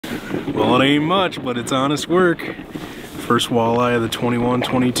Well, it ain't much, but it's honest work. First walleye of the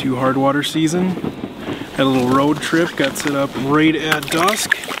 21-22 hardwater season. Had a little road trip, got set up right at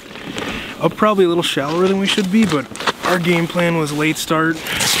dusk. Up probably a little shallower than we should be, but our game plan was late start.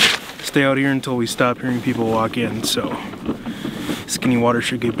 Stay out here until we stop hearing people walk in, so skinny water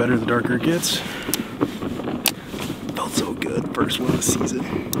should get better the darker it gets. Felt so good, first one of the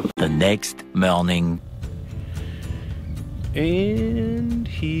season. The next morning. And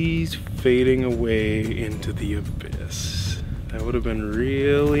he's fading away into the abyss. That would have been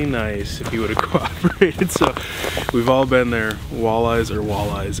really nice if he would have cooperated. So we've all been there. Walleyes are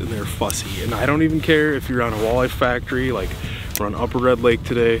walleyes and they're fussy. And I don't even care if you're on a walleye factory, like we're on Upper Red Lake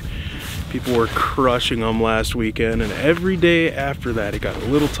today. People were crushing them last weekend, and every day after that it got a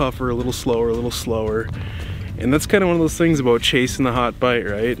little tougher, a little slower, a little slower. And that's kind of one of those things about chasing the hot bite,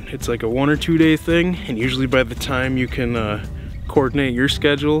 right? It's like a 1 or 2 day thing, and usually by the time you can coordinate your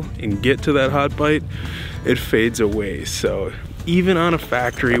schedule and get to that hot bite, it fades away. So even on a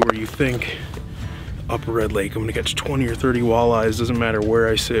factory where you think Upper Red Lake, I'm gonna catch 20 or 30 walleyes, doesn't matter where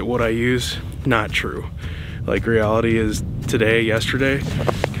I sit, what I use, not true. Like reality is today, yesterday,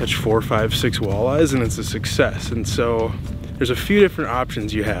 catch 4, 5, 6 walleyes and it's a success. And so there's a few different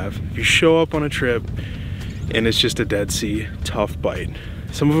options you have. If you show up on a trip and it's just a Dead Sea, tough bite.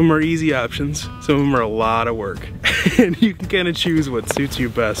 Some of them are easy options, some of them are a lot of work. And you can kind of choose what suits you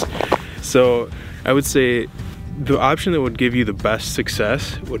best. So I would say the option that would give you the best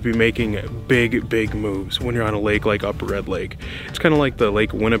success would be making big moves when you're on a lake like Upper Red Lake. It's kind of like the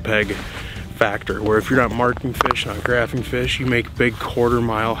Lake Winnipeg factor, where if you're not marking fish, not graphing fish, you make big 1/4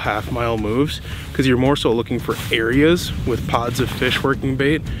 mile, 1/2 mile moves, because you're more so looking for areas with pods of fish working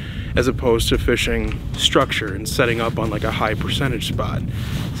bait, as opposed to fishing structure and setting up on like a high percentage spot.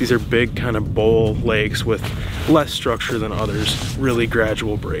 These are big kind of bowl lakes with less structure than others, really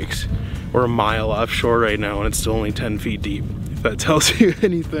gradual breaks. We're a mile offshore right now and it's still only 10 feet deep, if that tells you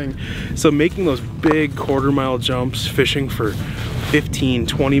anything. So making those big 1/4 mile jumps, fishing for 15,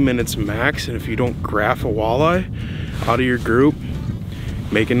 20 minutes max, and if you don't graph a walleye out of your group,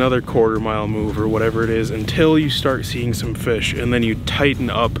 make another 1/4 mile move or whatever it is until you start seeing some fish, and then you tighten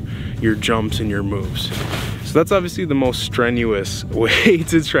up your jumps and your moves. So that's obviously the most strenuous way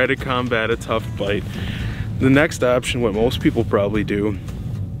to try to combat a tough bite. The next option, what most people probably do,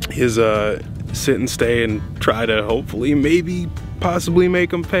 is sit and stay and try to hopefully, maybe, possibly make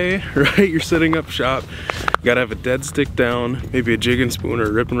them pay, right? You're setting up shop, you gotta have a dead stick down, maybe a jig and spoon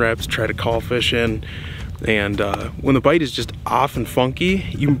or rip and wraps, try to call fish in. And when the bite is just off and funky,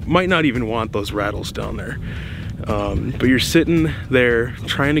 you might not even want those rattles down there. But you're sitting there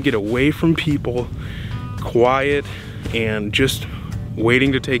trying to get away from people, quiet, and just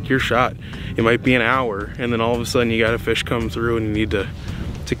waiting to take your shot. It might be an hour, and then all of a sudden you got a fish come through and you need to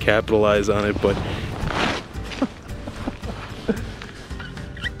capitalize on it. But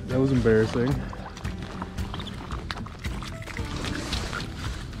that was embarrassing.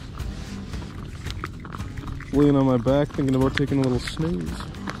 Laying on my back thinking about taking a little snooze.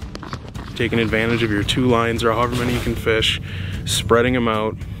 Taking advantage of your 2 lines or however many you can fish, spreading them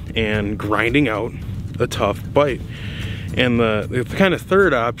out and grinding out a tough bite. And the kind of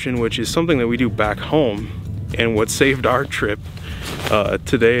third option, which is something that we do back home and what saved our trip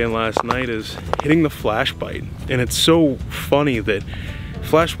today and last night, is hitting the flash bite. And it's so funny that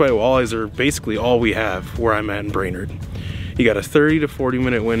flash bite walleyes are basically all we have where I'm at in Brainerd. You got a 30 to 40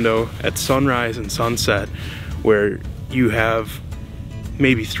 minute window at sunrise and sunset where you have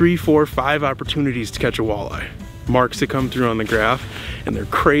maybe 3, 4, 5 opportunities to catch a walleye. Marks that come through on the graph, and they're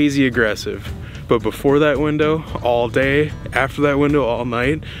crazy aggressive. But before that window, all day, after that window, all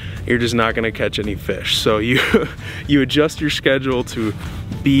night, you're just not gonna catch any fish. So you adjust your schedule to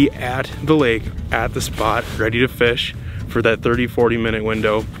be at the lake, at the spot, ready to fish for that 30, 40 minute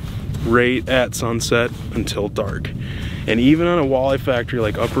window, right at sunset until dark. And even on a walleye factory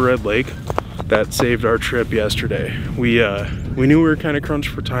like Upper Red Lake, that saved our trip yesterday. We knew we were kind of crunched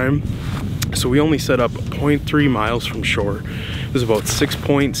for time, so we only set up 0.3 miles from shore. It was about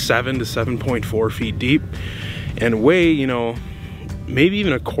 6.7 to 7.4 feet deep, and way, you know, maybe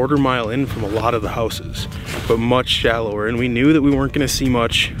even a 1/4 mile in from a lot of the houses, but much shallower. And we knew that we weren't gonna see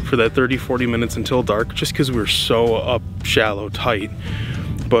much for that 30, 40 minutes until dark, just because we were so up shallow tight.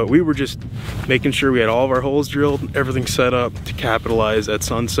 But we were just making sure we had all of our holes drilled, everything set up to capitalize at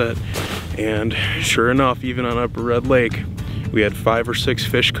sunset. And sure enough, even on Upper Red Lake, we had 5 or 6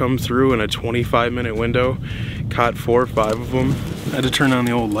 fish come through in a 25 minute window, caught 4 or 5 of them. I had to turn on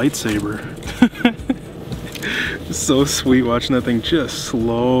the old lightsaber. It's so sweet watching that thing just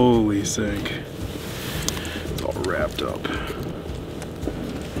slowly sink. It's all wrapped up.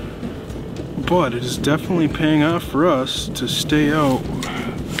 but it is definitely paying off for us to stay out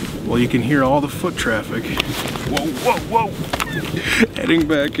while you can hear all the foot traffic. Whoa, whoa, whoa! Heading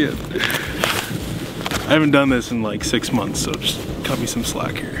back in. I haven't done this in like 6 months, so just cut me some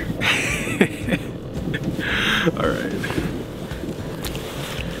slack here. Alright.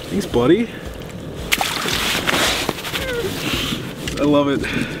 Thanks, buddy. I love it.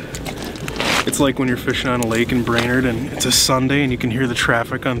 It's like when you're fishing on a lake in Brainerd and it's a Sunday and you can hear the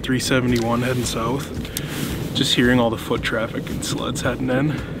traffic on 371 heading south. Just hearing all the foot traffic and sleds heading in.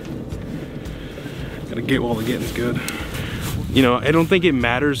 Gotta get while the getting's good. You know, I don't think it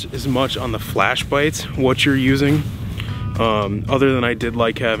matters as much on the flash bites what you're using. Other than I did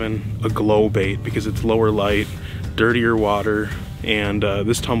like having a glow bait because it's lower light, dirtier water, and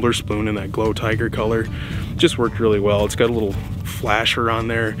this tumbler spoon in that glow tiger color just worked really well. It's got a little flasher on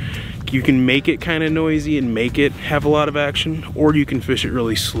there. You can make it kind of noisy and make it have a lot of action, or you can fish it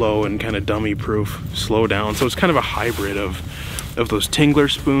really slow and kind of dummy proof, slow down. So it's kind of a hybrid of those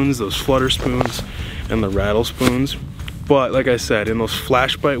tingler spoons, those flutter spoons, and the rattle spoons. But like I said, in those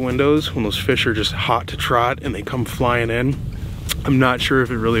flash bite windows, when those fish are just hot to trot and they come flying in, I'm not sure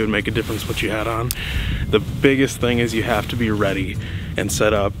if it really would make a difference what you had on. The biggest thing is you have to be ready and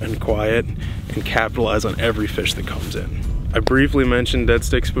set up and quiet and capitalize on every fish that comes in. I briefly mentioned dead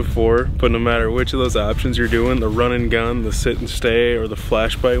sticks before, but no matter which of those options you're doing, the run and gun, the sit and stay, or the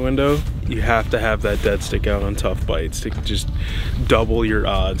flash bite window, you have to have that dead stick out on tough bites to just double your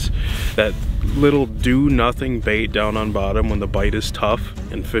odds. That little do nothing bait down on bottom when the bite is tough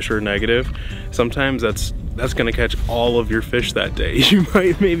and fish are negative, sometimes that's gonna catch all of your fish that day. You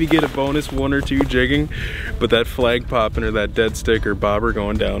might maybe get a bonus 1 or 2 jigging, but that flag popping or that dead stick or bobber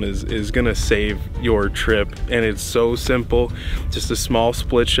going down is gonna save your trip. And it's so simple, just a small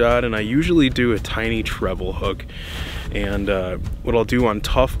split shot, and I usually do a tiny treble hook. And what I'll do on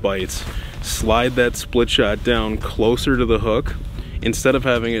tough bites, slide that split shot down closer to the hook. Instead of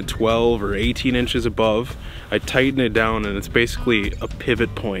having it 12 or 18 inches above, I tighten it down and it's basically a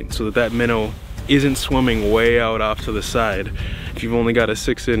pivot point so that minnow isn't swimming way out off to the side. If you've only got a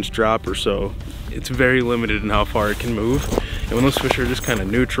 6-inch drop or so, it's very limited in how far it can move. And when those fish are just kind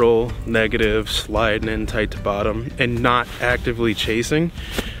of neutral, negative, sliding in tight to bottom, and not actively chasing,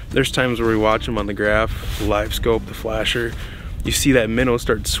 there's times where we watch them on the graph, the live scope, the flasher, you see that minnow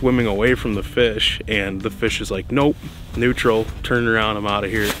start swimming away from the fish, and the fish is like, nope, neutral, turn around, I'm out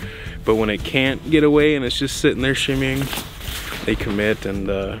of here. But when it can't get away and it's just sitting there shimmying, they commit. And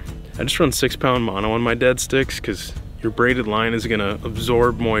I just run 6-pound mono on my dead sticks because your braided line is gonna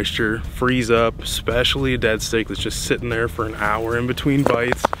absorb moisture, freeze up, especially a dead stick that's just sitting there for an hour in between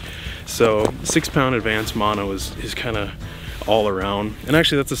bites. So 6-pound advanced mono is kind of all around. And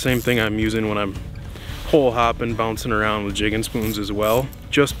actually that's the same thing I'm using when I'm hole hopping, bouncing around with jigging spoons as well,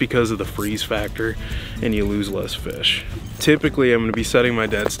 just because of the freeze factor and you lose less fish. Typically I'm going to be setting my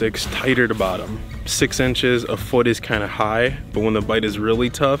dead sticks tighter to bottom. 6 inches, a foot is kind of high, but when the bite is really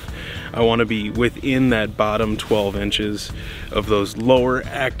tough, I want to be within that bottom 12 inches of those lower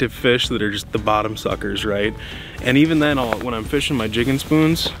active fish that are just the bottom suckers, right? And even then, when I'm fishing my jigging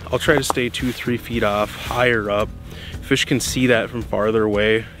spoons, I'll try to stay 2-3 feet off, higher up. Fish can see that from farther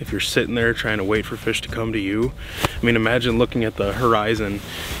away if you're sitting there trying to wait for fish to come to you. I mean, imagine looking at the horizon.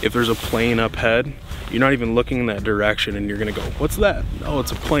 If there's a plane up ahead, you're not even looking in that direction and you're gonna go, what's that? Oh,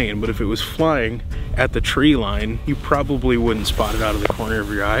 it's a plane. But if it was flying at the tree line, you probably wouldn't spot it out of the corner of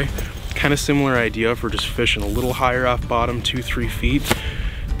your eye. Kind of similar idea for just fishing a little higher off bottom, 2-3 feet.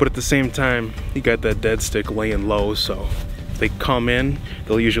 But at the same time, you got that dead stick laying low, so they come in,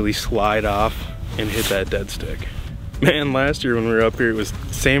 they'll usually slide off and hit that dead stick. Man, last year when we were up here, it was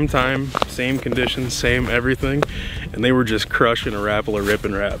same time, same conditions, same everything, and they were just crushing a Rapala rip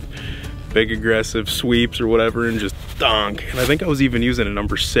and wrap. Big aggressive sweeps or whatever, and just donk. And I think I was even using a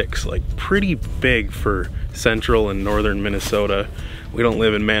number 6, like pretty big for central and northern Minnesota. We don't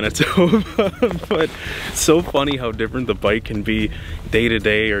live in Manitoba, but so funny how different the bite can be day to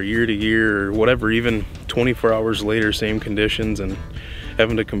day or year to year or whatever, even 24 hours later, same conditions, and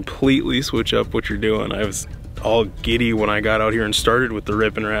having to completely switch up what you're doing. I was all giddy when I got out here and started with the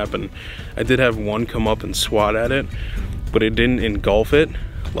rip and wrap, and I did have one come up and swat at it, but it didn't engulf it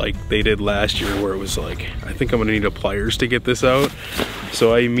like they did last year, where it was like, I think I'm gonna need a pliers to get this out.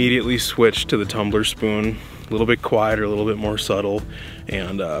 So I immediately switched to the tumbler spoon, a little bit quieter, a little bit more subtle,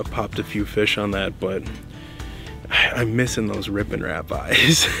 and popped a few fish on that. But I'm missing those rip and wrap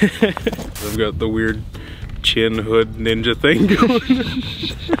eyes. I've got the weird chin hood ninja thing going.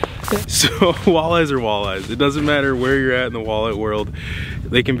 So walleyes are walleyes. It doesn't matter where you're at in the walleye world.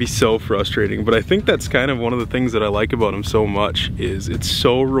 they can be so frustrating, but I think that's kind of one of the things that I like about them so much is it's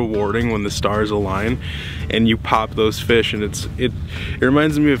so rewarding when the stars align and you pop those fish. And it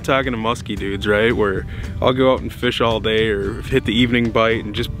reminds me of talking to musky dudes, right? Where I'll go out and fish all day or hit the evening bite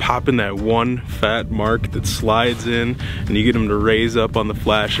and just pop in that one fat mark that slides in and you get them to raise up on the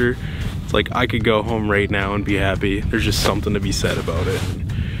flasher. It's like I could go home right now and be happy. There's just something to be said about it.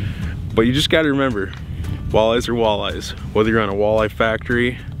 But you just got to remember, walleyes are walleyes. Whether you're on a walleye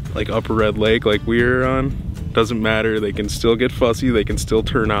factory, like Upper Red Lake, like we're on, doesn't matter. They can still get fussy, they can still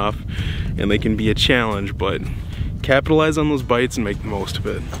turn off, and they can be a challenge, but capitalize on those bites and make the most of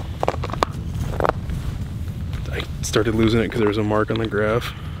it. I started losing it because there was a mark on the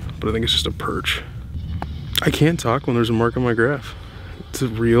graph, but I think it's just a perch. I can't talk when there's a mark on my graph. It's a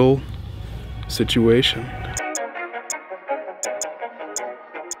real situation.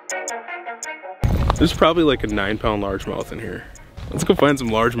 There's probably like a 9-pound largemouth in here. Let's go find some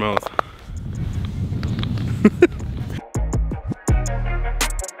largemouth.